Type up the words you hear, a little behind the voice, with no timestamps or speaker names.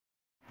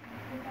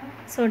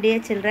So dear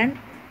children,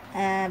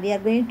 we are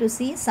going to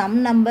see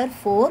sum number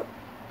 4.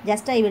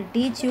 Just I will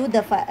teach you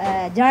the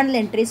journal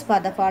entries for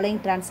the following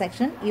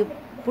transaction. You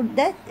put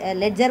the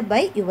ledger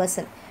by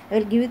yourself. I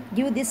will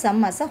give this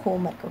sum as a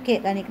homework. Okay,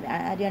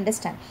 you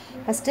understand?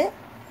 First,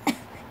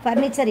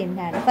 furniture in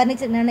hand.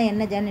 Furniture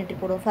என்ன journal entry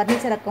போடுவோம்?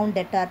 Furniture account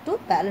debtor to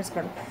balance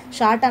போடுவோம்.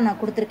 ஷார்ட்டாக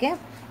நான் கொடுத்துருக்கேன்.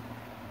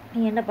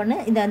 நீ என்ன பண்ணு,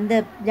 அந்த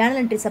ஜேர்னல்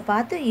என்ட்ரிஸை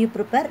பார்த்து you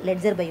prepare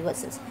ledger by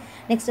யுவர்செல்ஸ்.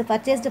 Next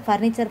purchased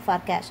furniture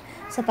for cash.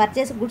 So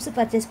purchase goods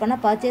purchase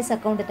பண்ணால் purchase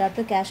account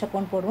tattoo cash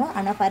account போடுவோம்.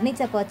 ஆனால்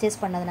ஃபர்னிச்சர் பர்ச்சேஸ்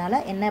பண்ணதுனால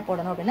என்ன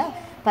போடணும் அப்படின்னா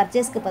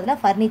பர்ச்சேஸ்க்கு பதிலாக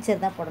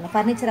ஃபர்னிச்சர் தான் போடணும்.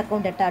 Furniture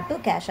account tattoo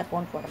cash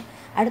account போடணும்.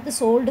 அடுத்து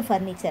சோல்டு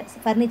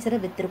ஃபர்னிச்சரை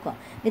விற்றுருக்கோம்.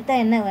 விற்றா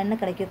என்ன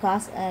கிடைக்கும்?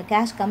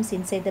 Cash comes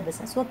inside the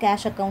business. So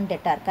cash account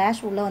debtor.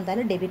 Cash உள்ளே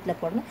வந்தாலும் டெபிட்டில்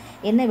போடணும்.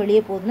 என்ன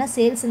வெளியே போகுதுன்னா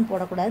சேல்ஸ்ன்னு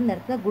போடக்கூடாது. இந்த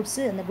இடத்துல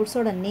குட்ஸு, அந்த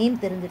குட்ஸோட நேம்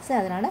தெரிஞ்சிருச்சு.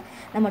 அதனால்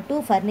நம்ம டூ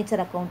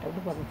ஃபர்னிச்சர் அக்கௌண்ட்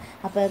அப்படி போடணும்.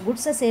 அப்போ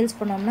குட்ஸை சேல்ஸ்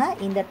பண்ணோம்னா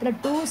இந்த இடத்துல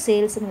டூ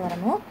சேல்ஸ்ன்னு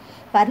வரணும்.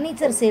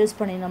 ஃபர்னிச்சர் சேல்ஸ்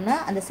பண்ணினோம்னா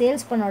அந்த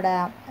சேல்ஸ் பண்ணோட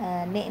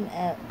நேம்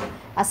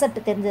அசட்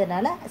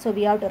தெரிஞ்சதுனால so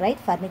we have to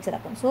right furniture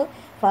account. So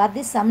for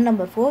this sum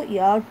number 4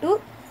 you have to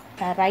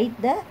write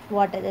the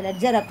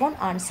ledger account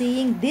on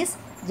seeing this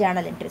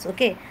journal entries.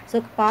 Okay, so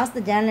pass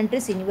the journal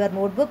entries in your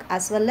notebook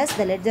as well as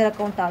the ledger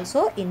account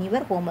also in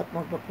your homework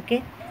notebook.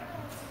 Okay,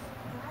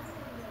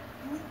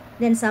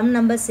 then sum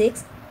number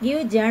 6,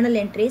 give journal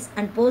entries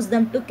and post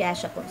them to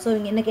cash account. So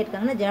இங்க என்ன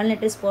கேட்காங்கன்னா journal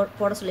entries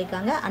போட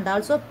சொல்லியிருக்காங்க and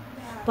also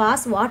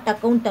pass what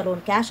account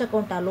alone, cash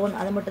account alone,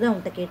 அதை மட்டும் தான்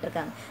அவங்கள்ட்ட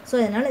கேட்டிருக்காங்க. So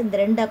அதனால் இந்த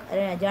ரெண்டு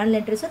Journal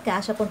என்ட்ரிஸும்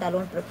cash account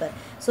alone prepare.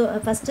 So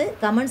first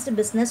கமெண்ட்ஸ்டு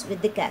business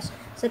with cash.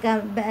 So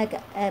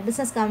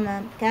business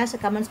கேஷை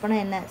comments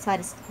பண்ணால் என்ன,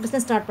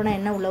 பிஸ்னஸ் ஸ்டார்ட் பண்ணால்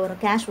என்ன உள்ளே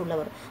வரும்? கேஷ் உள்ளே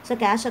வரும். So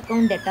cash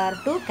account debtor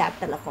to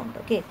capital account.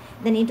 Okay,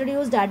 then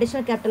introduced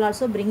additional capital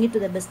also bring it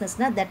to the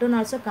பிஸ்னஸ்னா that one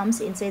also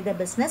comes inside the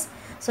business.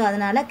 So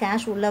அதனால்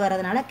cash உள்ளே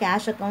வரதுனால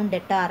கேஷ் அக்கௌண்ட்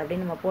டெட்டார்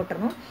அப்படின்னு நம்ம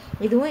போட்டுறணும்.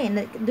 இதுவும்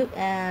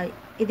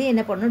இது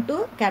என்ன பண்ணணும்? டு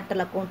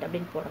கேபிட்டல் அக்கௌண்ட்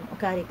அப்படின்னு போடணும்.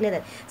 Okay,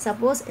 clear.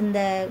 சப்போஸ் இந்த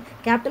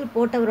கேபிட்டல்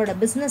போட்டவரோட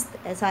பிஸ்னஸ்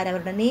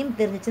அவரோட நேம்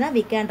தெரிஞ்சிச்சுன்னா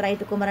we can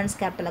write Kumaran's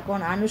capital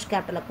account, Anush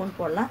capital account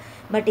போடலாம்.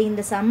 பட்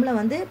இந்த சம்மில்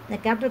வந்து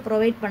கேபிட்டல்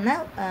ப்ரொவைட் பண்ண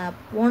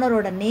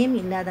ஓனரோட நேம்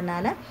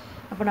இல்லாதனால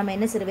அப்போ நம்ம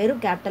என்ன செய்ய,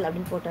 வெறும் கேபிட்டல்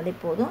அப்படின்னு போட்டாலே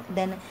போதும்.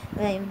 தென்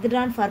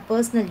வித்ட்ரான் ஃபார்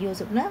பர்சனல்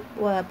யூஸ் அப்படின்னா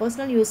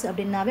பர்சனல் யூஸ்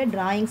அப்படின்னாவே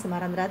ட்ராயிங்ஸ்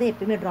மறந்துடாது,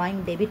 எப்பயுமே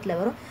ட்ராயிங் டெபிட்டில்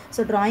வரும்.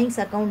 So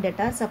drawings account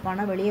debtors.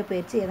 பணம் வெளியே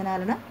போயிடுச்சு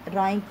எதனாலனா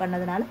ட்ராயிங்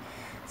பண்ணதுனால.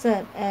 ஸோ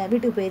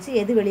வீட்டுக்கு போயிடுச்சு,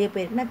 எது வெளியே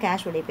போயிருக்குன்னா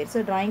கேஷ் வெளியே போயிடுச்சு.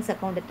 So drawings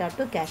account debtor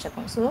to cash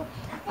account. So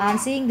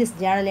on seeing this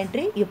Journal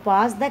entry you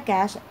pass the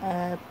cash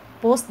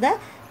post the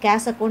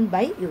cash account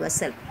by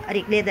yourself. Are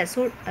you clear that?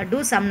 So do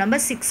sum number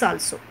 6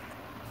 also.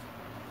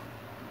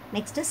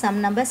 Next sum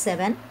number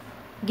 7,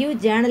 give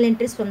journal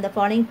entries from the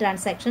following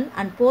transaction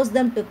and post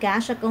them to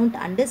cash account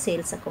and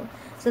sales account.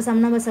 So sum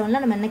number 7ல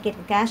நம்ம என்ன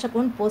கேட்கும்? Cash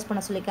account post பண்ண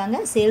சொல்லியிருக்காங்க,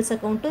 sales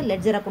account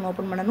ledger account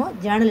open பண்ணணும்,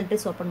 Journal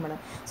entries open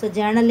பண்ணணும். So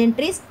Journal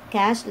entries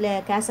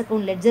cash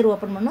account ledger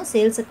open பண்ணணும்,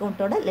 sales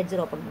அக்கௌண்ட்டோட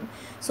ledger open பண்ணணும்.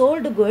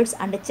 Sold goods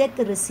and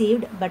check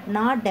received but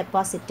not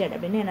deposited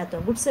அப்படின்னு என்ன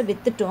அர்த்தம்? குட்ஸை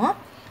விற்றுட்டோம்,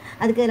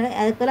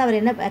 அதுக்கு அவர்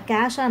என்ன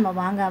கேஷாக நம்ம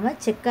வாங்காமல்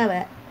செக்காக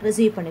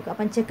ரிசீவ் பண்ணிக்கோ.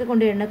 அப்போ செக்கை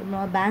கொண்டு என்ன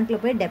பண்ணுவோம்? பேங்க்கில்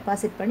போய்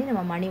டெபாசிட் பண்ணி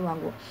நம்ம மணி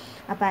வாங்குவோம்.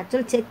 அப்போ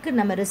ஆக்சுவல் செக்கு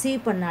நம்ம ரிசீவ்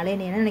பண்ணாலே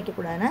நீ என்ன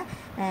நினைக்கக்கூடாதுன்னா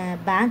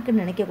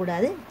பேங்க்குன்னு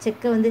நினைக்கக்கூடாது.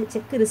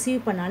 செக்கு ரிசீவ்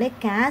பண்ணாலே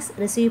கேஷ்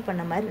ரிசீவ்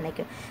பண்ண மாதிரி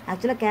நினைக்கும்.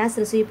 ஆக்சுவலாக கேஷ்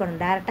ரிசீவ்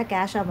பண்ணணும், டேரெக்டாக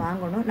கேஷாக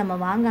வாங்கணும். நம்ம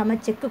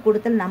வாங்காமல் செக்கு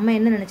கொடுத்தால் நம்ம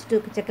என்ன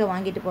நினச்சிட்டு செக்கை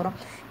வாங்கிட்டு போகிறோம்?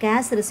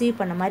 கேஷ் ரிசீவ்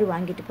பண்ண மாதிரி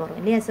வாங்கிட்டு போகிறோம்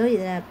இல்லையா? ஸோ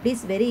இதை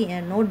please very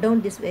note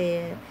down this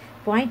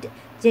point.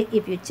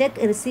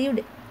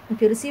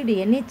 If you received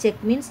any check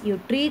means you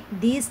treat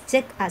these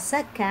check as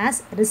a cash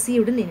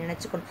received ன்னு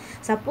நினச்சிக்கணும்.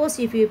 Suppose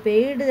if you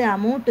paid the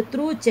amount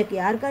through check,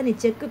 யாருக்கா நீ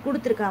செக்கு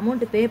கொடுத்துருக்க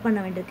அமௌண்ட் பே பண்ண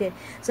வேண்டியிருக்கு,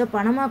 so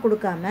பணமாக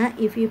கொடுக்காம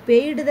if you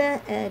paid த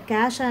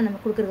கேஷாக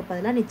நம்ம கொடுக்குறதுக்கு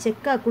பதிலாக நீ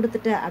செக்காக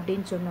கொடுத்துட்ட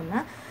அப்படின்னு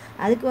சொன்னோம்னா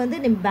அதுக்கு வந்து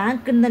நீ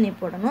பேங்க்குன்னு தான் நீ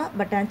போடணும்.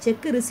 பட் அந்த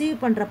செக்கு ரிசீவ்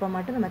பண்ணுறப்ப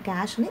மட்டும் நம்ம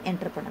கேஷ்னு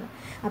என்டர் பண்ணணும்.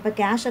 அப்போ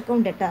cash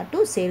account debtor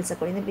to sales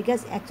account. இது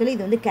பிகாஸ் ஆக்சுவலி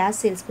இது வந்து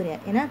கேஷ் சேல்ஸ்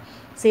கிடையாது. ஏன்னா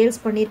சேல்ஸ்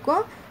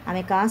பண்ணியிருக்கோம்,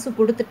 அவன் காசு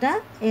கொடுத்துட்டான்,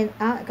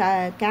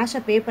 கேஷை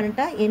பே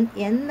பண்ணிட்டான்.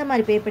 எந்த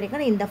மாதிரி பே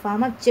பண்ணிக்கான இந்த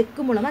ஃபார்மாக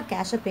செக்கு மூலமாக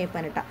கேஷை பே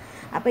பண்ணிட்டான்.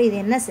 அப்போ இது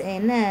என்ன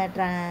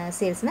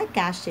சேல்ஸ்னால்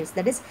cash sales.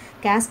 That is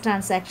cash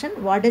transaction.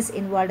 What is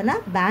இன்வால்வ்டுனா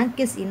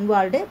bank is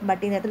involved.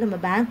 But இந்த இடத்துல நம்ம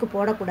பேங்க்கு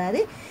போடக்கூடாது.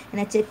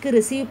 ஏன்னா செக்கு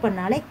ரிசீவ்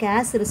பண்ணாலே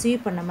கேஷ் ரிசீவ்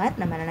பண்ண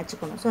மாதிரி நம்ம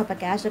நினச்சிக்கணும். ஸோ அப்போ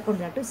cash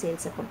account to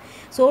sales account.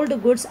 Sold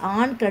goods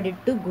on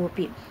credit to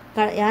Gopi.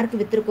 யாருக்கு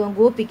விற்றுருக்கோம்?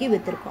 கோபிக்கு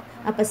விற்றுருக்கோம்.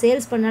 அப்போ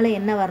சேல்ஸ் பண்ணால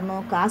என்ன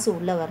வரணும்? காசு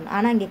உள்ளே வரணும்.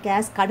 ஆனால் இங்கே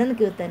கேஷ்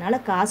கடனுக்கு விற்றதுனால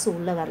காசு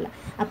உள்ளே வரல.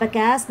 அப்போ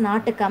கேஷ்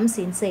நாட்டு கம்ஸ்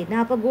இன்சைட்னா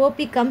அப்போ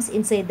Gopi comes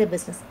inside the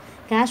business.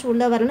 Cash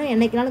உள்ளே வரணும்,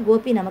 என்றைக்குனாலும்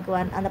கோபி நமக்கு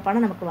வரணும், அந்த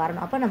பணம் நமக்கு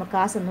வரணும். அப்போ நம்ம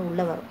காசு இன்னும்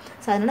உள்ளே வரும்.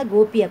 ஸோ அதனால்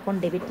கோபி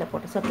அக்கௌண்ட் டெபிட்டில்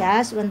போட்டோம். ஸோ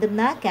கேஷ்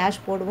வந்திருந்தா கேஷ்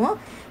போடுவோம்,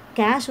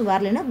 கேஷ்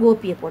வரலைன்னா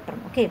கோபியை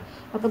போட்டுறணும். ஓகே,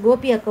 அப்போ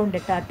Gopi account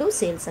debtor to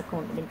sales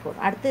account அப்படின்னு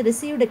போடும். அடுத்து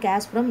ரிசீவ்டு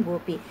கேஷ் ஃப்ரம்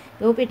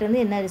கோபிகிட்ட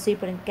வந்து என்ன ரிசீவ்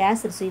பண்ணி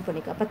கேஷ் ரிசீவ்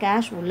பண்ணிக்கும். அப்போ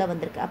கேஷ் உள்ளே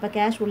வந்திருக்கு. அப்போ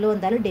கேஷ் உள்ளே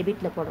வந்தாலும்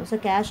டெபிட்டில் போடும். ஸோ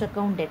கேஷ்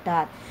அக்கௌண்ட்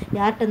டெட்டார்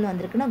யார்கிட்ட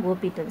வந்திருக்குன்னா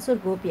கோபிகிட்ட. So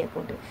Gopi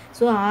account.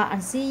 So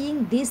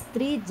seeing these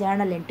 3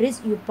 Journal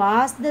entries you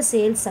pass the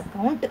sales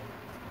account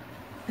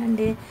and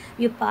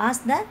you pass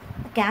the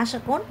cash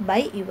account by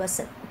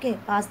yourself. Okay,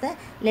 pass the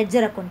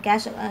ledger account,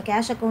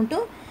 cash account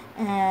to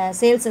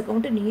sales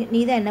account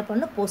நீ தான் என்ன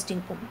பண்ணணும்,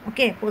 posting பண்ணணும்.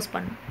 Okay, post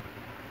பண்ணணும்.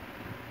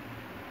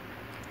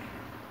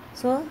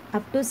 So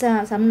up to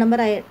some number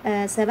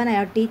 7 I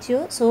have teach you.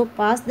 So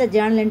pass the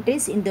journal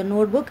entries in the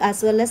notebook as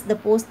well as the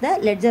post the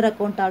ledger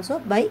account also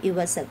by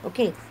yourself.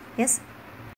 Okay, yes.